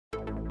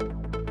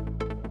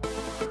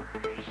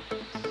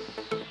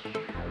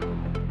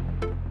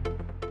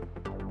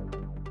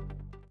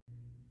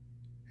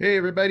Hey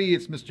everybody,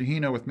 it's Mr.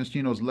 Hino with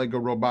Mr. Hino's Lego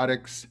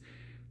Robotics.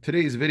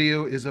 Today's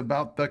video is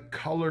about the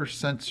color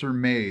sensor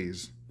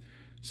maze.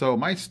 So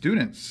my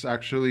students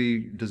actually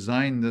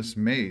designed this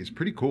maze.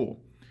 Pretty cool.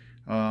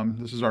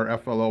 This is our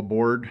FLL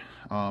board,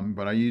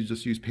 but I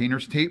just use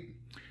painter's tape,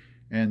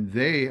 and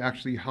they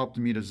actually helped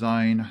me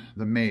design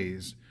the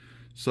maze.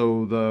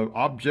 So the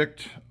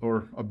object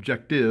or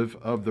objective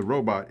of the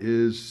robot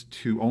is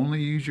to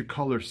only use your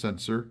color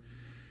sensor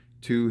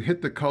to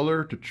hit the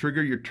color to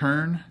trigger your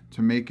turn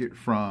to make it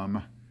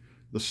from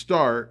the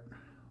start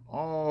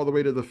all the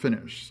way to the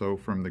finish. So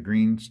from the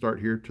green start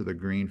here to the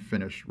green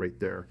finish right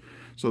there.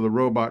 So the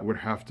robot would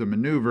have to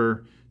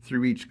maneuver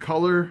through each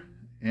color,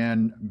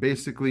 and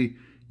basically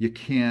you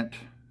can't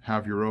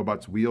have your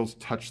robot's wheels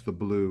touch the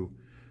blue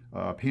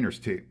painter's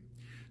tape.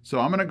 So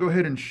I'm going to go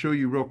ahead and show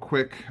you real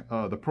quick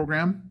the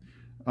program.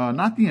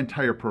 Not the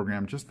entire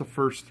program, just the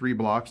first 3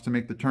 blocks to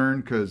make the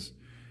turn, because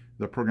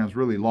the program's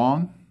really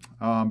long.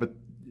 But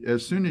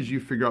as soon as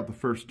you figure out the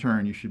first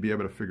turn, you should be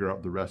able to figure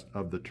out the rest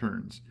of the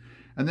turns.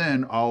 And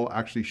then I'll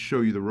actually show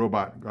you the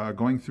robot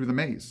going through the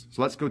maze.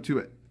 So let's go to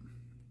it.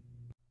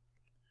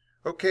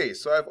 Okay,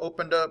 so I've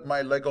opened up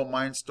my Lego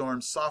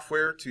Mindstorms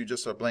software to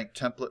just a blank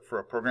template for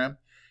a program.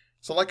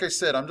 So like I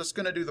said, I'm just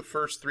going to do the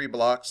first 3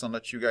 blocks and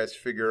let you guys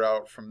figure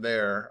out from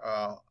there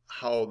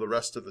how the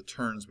rest of the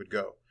turns would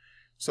go.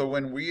 So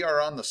when we are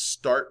on the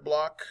start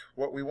block,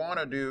 what we want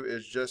to do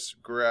is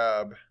just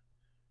grab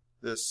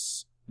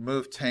this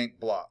move tank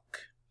block,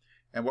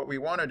 and what we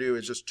want to do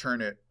is just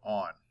turn it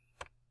on.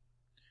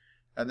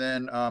 And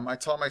then I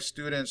tell my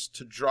students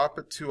to drop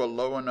it to a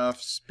low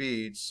enough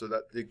speed so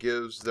that it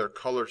gives their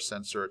color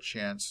sensor a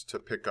chance to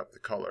pick up the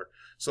color.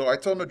 So I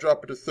told them to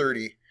drop it to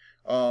 30.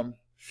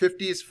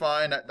 50 is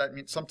fine. That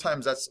means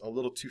sometimes that's a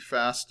little too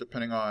fast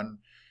depending on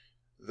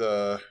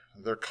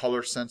their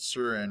color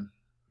sensor and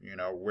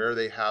where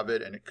they have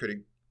it, and it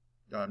could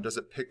does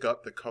it pick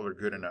up the color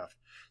good enough.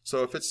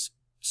 So if it's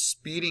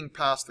speeding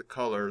past the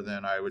color,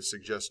 then I would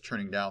suggest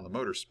turning down the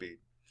motor speed.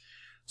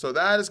 So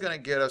that is going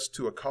to get us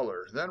to a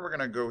color. Then we're going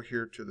to go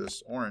here to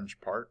this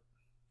orange part,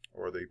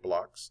 or the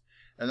blocks,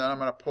 and then I'm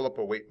going to pull up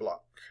a weight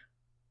block.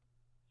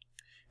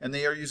 And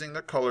they are using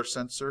the color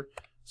sensor,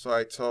 so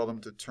I tell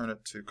them to turn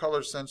it to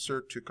color sensor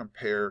to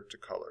compare to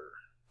color.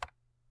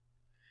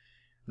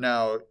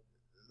 Now,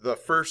 the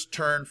first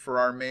turn for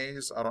our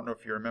maze, I don't know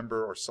if you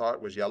remember or saw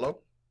it, was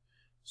yellow.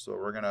 So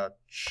we're going to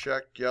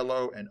check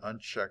yellow and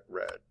uncheck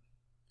red.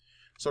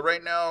 So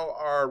right now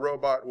our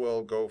robot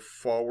will go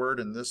forward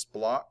in this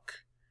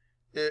block.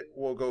 It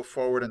will go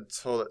forward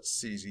until it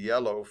sees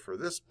yellow for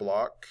this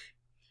block,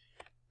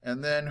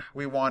 and then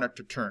we want it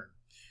to turn.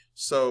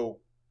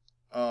 So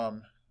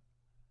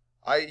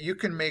you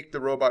can make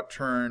the robot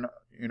turn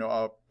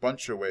a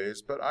bunch of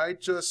ways, but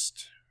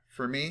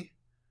for me,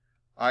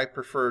 I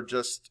prefer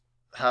just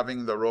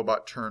having the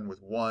robot turn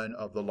with one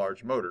of the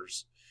large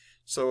motors.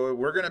 So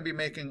we're going to be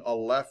making a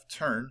left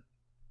turn,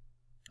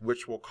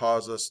 which will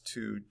cause us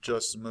to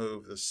just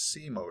move the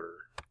C motor.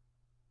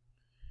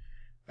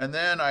 And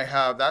then I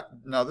have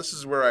that. Now this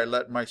is where I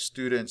let my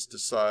students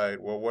decide,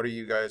 well, what are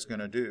you guys going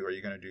to do? Are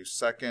you going to do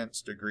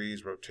seconds,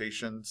 degrees,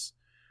 rotations?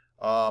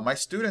 My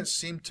students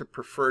seem to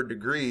prefer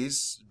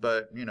degrees,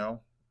 but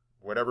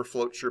whatever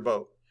floats your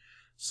boat.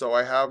 So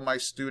I have my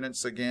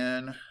students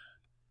again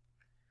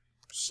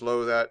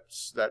slow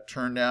that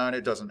turn down.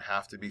 It doesn't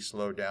have to be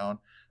slowed down.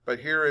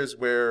 But here is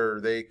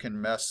where they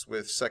can mess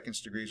with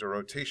seconds, degrees, or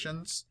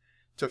rotations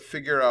to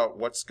figure out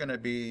what's going to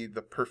be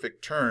the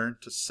perfect turn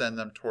to send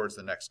them towards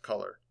the next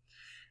color.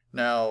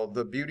 Now,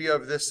 the beauty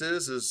of this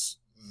is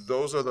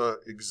those are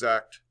the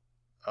exact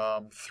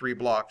 3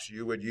 blocks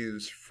you would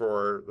use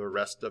for the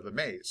rest of the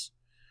maze.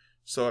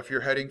 So if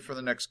you're heading for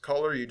the next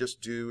color, you just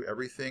do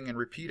everything and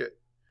repeat it.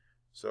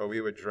 So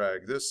we would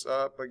drag this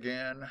up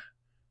again,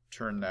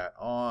 turn that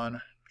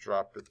on,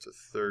 drop it to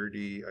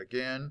 30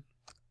 again.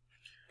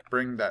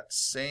 Bring that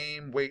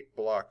same weight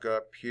block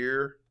up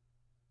here,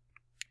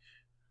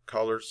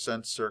 color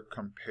sensor,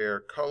 compare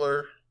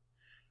color,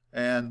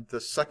 and the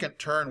second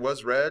turn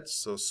was red,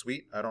 so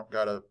sweet, I don't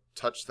gotta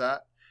touch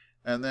that.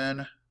 And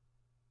then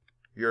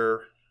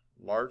your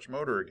large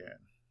motor again,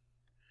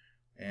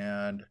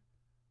 and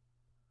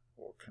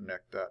we'll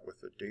connect that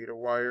with the data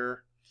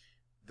wire.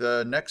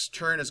 The next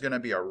turn is going to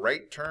be a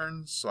right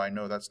turn, so I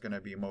know that's going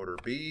to be motor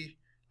B,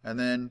 and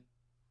then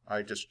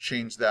I just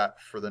change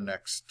that for the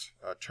next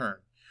turn.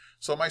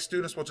 So my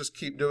students will just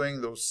keep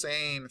doing those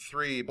same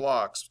 3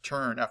 blocks,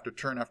 turn after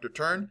turn after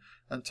turn,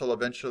 until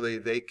eventually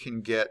they can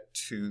get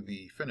to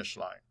the finish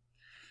line.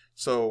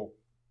 So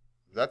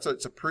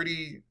it's a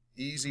pretty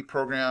easy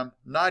program.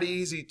 Not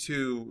easy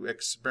to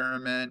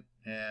experiment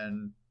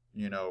and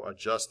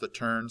adjust the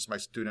turns. My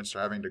students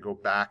are having to go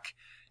back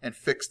and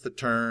fix the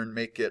turn,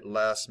 make it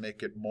less,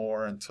 make it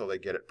more, until they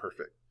get it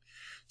perfect.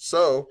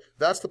 So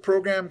that's the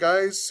program,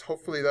 guys.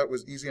 Hopefully that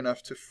was easy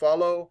enough to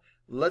follow.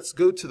 Let's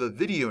go to the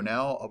video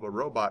now of a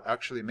robot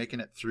actually making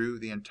it through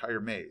the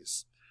entire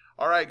maze.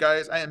 Alright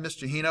guys, I am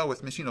Mr. Hino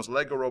with Mr. Hino's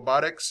Lego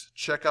Robotics.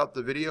 Check out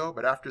the video,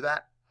 but after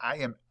that, I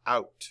am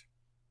out.